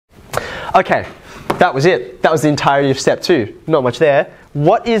Okay, that was it. That was the entirety of step 2. Not much there.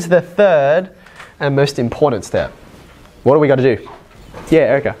 What is the third and most important step? What do we got to do? Yeah,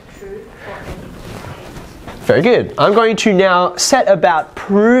 Erica. Very good. I'm going to now set about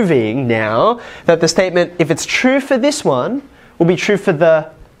proving now that the statement, if it's true for this one, will be true for the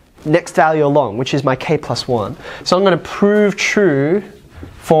next value along, which is my k plus 1. So I'm going to prove true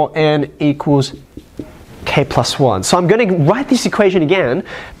for n equals k plus 1. So I'm going to write this equation again,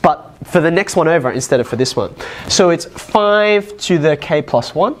 but for the next one over instead of for this one. So it's 5 to the k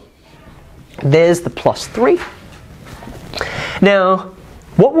plus 1. There's the plus 3. Now,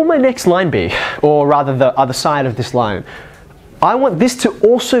 what will my next line be? Or rather the other side of this line. I want this to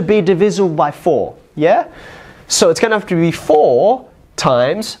also be divisible by 4. Yeah? So it's going to have to be 4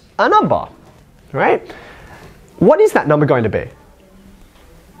 times a number. Right? What is that number going to be?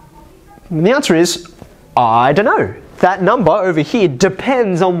 And the answer is, I don't know. That number over here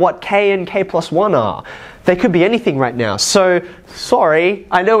depends on what k and k plus 1 are. They could be anything right now. So, sorry,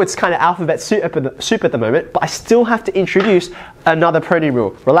 I know it's kind of alphabet soup at the moment, but I still have to introduce another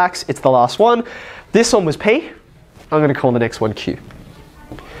polynomial. Relax, it's the last one. This one was p. I'm going to call the next one q.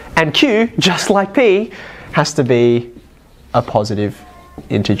 And q, just like p, has to be a positive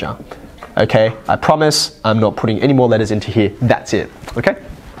integer. Okay, I promise I'm not putting any more letters into here. That's it. Okay?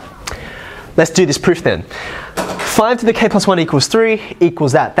 Let's do this proof then. 5 to the k plus 1 equals 3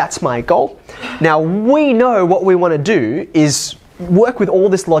 equals that. That's my goal. Now we know what we want to do is work with all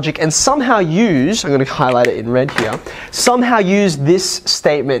this logic and somehow use, I'm going to highlight it in red here, somehow use this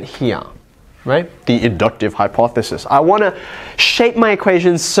statement here, right? The inductive hypothesis. I want to shape my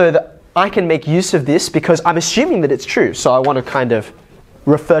equations so that I can make use of this because I'm assuming that it's true. So I want to kind of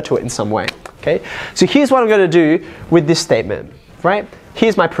refer to it in some way. Okay? So here's what I'm going to do with this statement, right?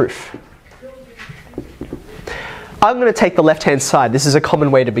 Here's my proof. I'm going to take the left-hand side. This is a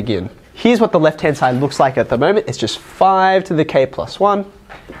common way to begin. Here's what the left-hand side looks like at the moment. It's just 5 to the k plus 1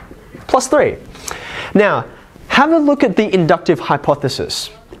 plus 3. Now, have a look at the inductive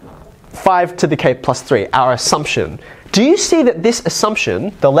hypothesis. 5 to the k plus 3, our assumption. Do you see that this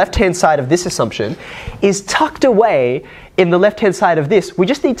assumption, the left-hand side of this assumption, is tucked away in the left-hand side of this? We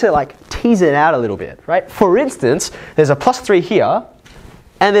just need to like tease it out a little bit, right? For instance, there's a plus 3 here,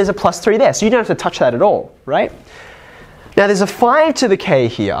 and there's a plus 3 there. So you don't have to touch that at all, right? Now there's a 5 to the k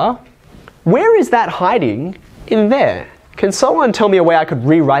here. Where is that hiding in there? Can someone tell me a way I could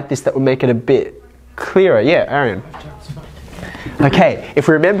rewrite this that would make it a bit clearer? Yeah, Arian. Okay, if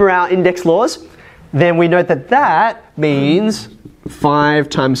we remember our index laws, then we know that that means 5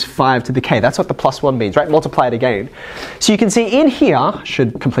 times 5 to the k. That's what the plus 1 means, right? Multiply it again. So you can see in here,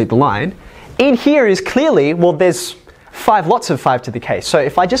 should complete the line, in here is clearly, well, there's 5 lots of 5 to the k. So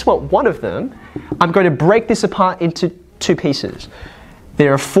if I just want one of them, I'm going to break this apart into 2 pieces.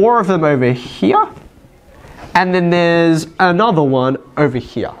 There are 4 of them over here, and then there's another one over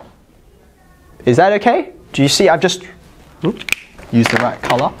here. Is that okay? Do you see I've just used the right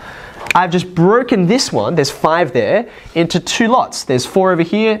color? I've just broken this one, there's 5 there, into 2 lots. There's 4 over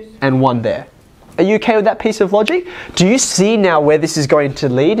here and 1 there. Are you okay with that piece of logic? Do you see now where this is going to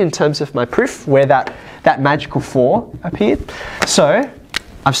lead in terms of my proof, where that magical 4 appeared? So,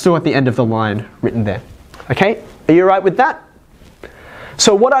 I've still got the end of the line written there. Okay, are you all right with that?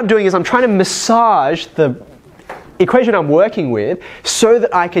 So what I'm doing is I'm trying to massage the equation I'm working with so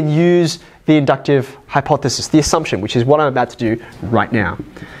that I can use the inductive hypothesis, the assumption, which is what I'm about to do right now.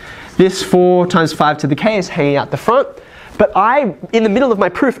 This 4 times 5 to the k is hanging out the front, but I, in the middle of my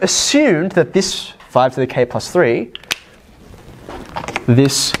proof, assumed that this 5 to the k plus 3,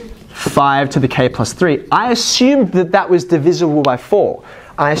 this 5 to the k plus 3, I assumed that that was divisible by 4.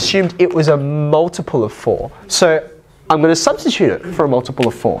 I assumed it was a multiple of 4. So I'm going to substitute it for a multiple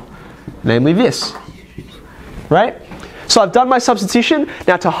of 4, namely this, right? So I've done my substitution.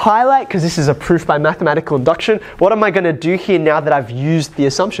 Now to highlight, because this is a proof by mathematical induction, what am I going to do here now that I've used the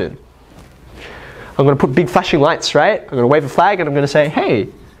assumption? I'm going to put big flashing lights, right? I'm going to wave a flag and I'm going to say, hey,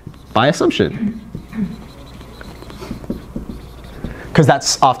 by assumption. Because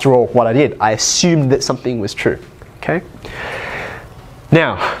that's, after all, what I did. I assumed that something was true, okay?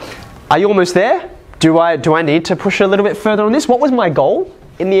 Now, are you almost there? Do I need to push a little bit further on this? What was my goal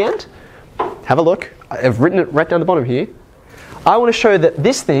in the end? Have a look. I've written it right down the bottom here. I want to show that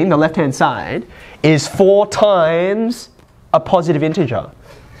this thing, the left-hand side, is 4 times a positive integer.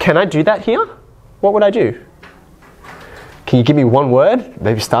 Can I do that here? What would I do? Can you give me one word?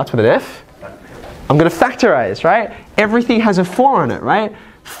 Maybe starts with an F? I'm going to factorize, right? Everything has a 4 on it, right?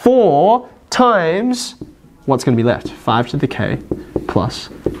 4 times, what's going to be left? 5 to the k plus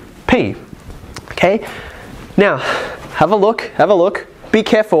p. Okay? Now, have a look. Be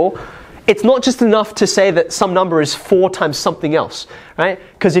careful. it's not just enough to say that some number is 4 times something else, right?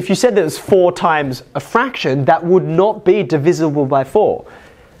 Because if you said that it was 4 times a fraction, that would not be divisible by 4.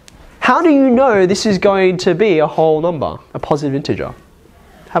 How do you know this is going to be a whole number, a positive integer?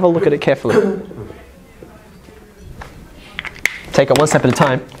 Have a look at it carefully. Take it one step at a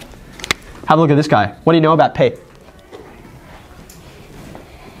time. Have a look at this guy. What do you know about P?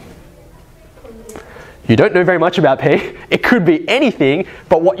 You don't know very much about P. It could be anything,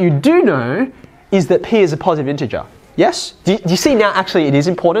 but what you do know is that P is a positive integer. Yes? Do you see now actually it is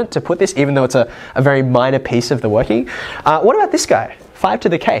important to put this, even though it's a very minor piece of the working? What about this guy? 5 to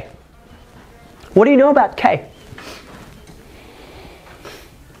the K. What do you know about K?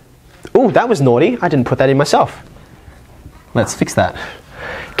 Oh, that was naughty. I didn't put that in myself. Let's fix that.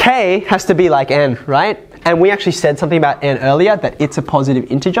 K has to be like n, right? And we actually said something about n earlier, that it's a positive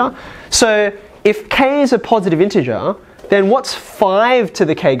integer. So if K is a positive integer, then what's 5 to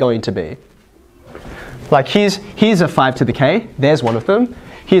the K going to be? Like here's a 5 to the K, there's one of them.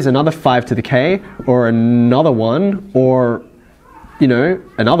 Here's another 5 to the K, or another one, or, you know,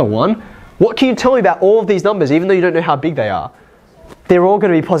 another one. What can you tell me about all of these numbers, even though you don't know how big they are? They're all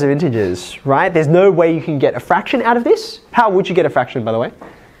going to be positive integers, right? There's no way you can get a fraction out of this. How would you get a fraction, by the way?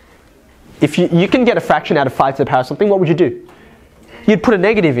 If you can get a fraction out of 5 to the power of something, what would you do? You'd put a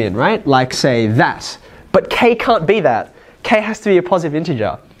negative in, right? Like, say, that. But K can't be that. K has to be a positive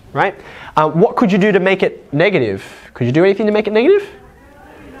integer, right? What could you do to make it negative? Could you do anything to make it negative?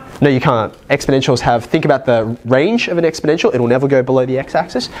 No, you can't. Exponentials have, think about the range of an exponential. It'll never go below the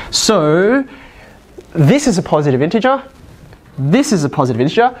x-axis. So, this is a positive integer. This is a positive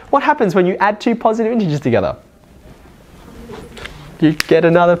integer. What happens when you add 2 positive integers together? You get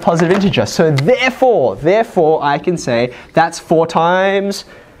another positive integer. So therefore I can say that's 4 times,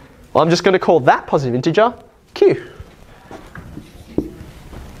 well, I'm just going to call that positive integer Q.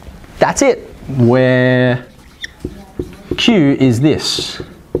 That's it. Where Q is this.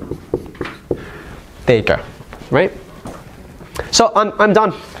 There you go, right? So I'm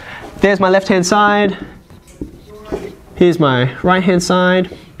done. There's my left-hand side. Here's my right-hand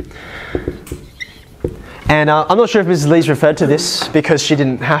side. And I'm not sure if Mrs. Lee's referred to this because she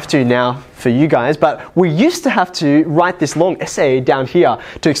didn't have to now for you guys, but we used to have to write this long essay down here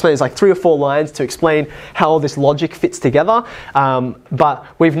to explain, it's like 3 or 4 lines to explain how all this logic fits together. But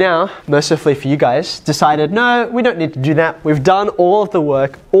we've now, mercifully for you guys, decided, no, we don't need to do that. We've done all of the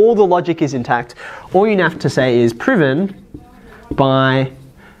work, all the logic is intact. All you have to say is proven by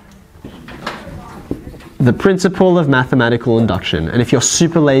the principle of mathematical induction. And if you're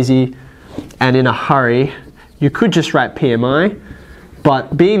super lazy and in a hurry, you could just write PMI,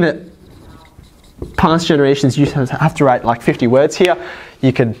 but being that past generations used to have to write like 50 words here,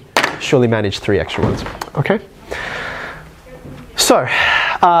 you could surely manage 3 extra ones, okay? So,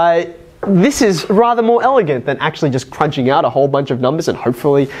 this is rather more elegant than actually just crunching out a whole bunch of numbers and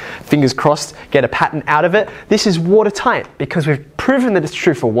hopefully, fingers crossed, get a pattern out of it. This is watertight because we've proven that it's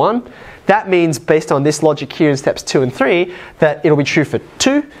true for 1. That means, based on this logic here in steps 2 and 3, that it'll be true for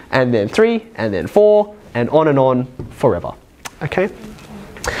 2, and then 3, and then 4, and on forever. Okay?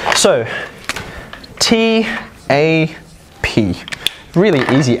 So, TAP. Really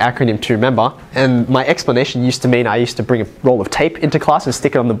easy acronym to remember, and my explanation used to mean I used to bring a roll of tape into class and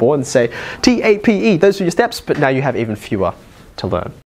stick it on the board and say TAPE, those are your steps, but now you have even fewer to learn.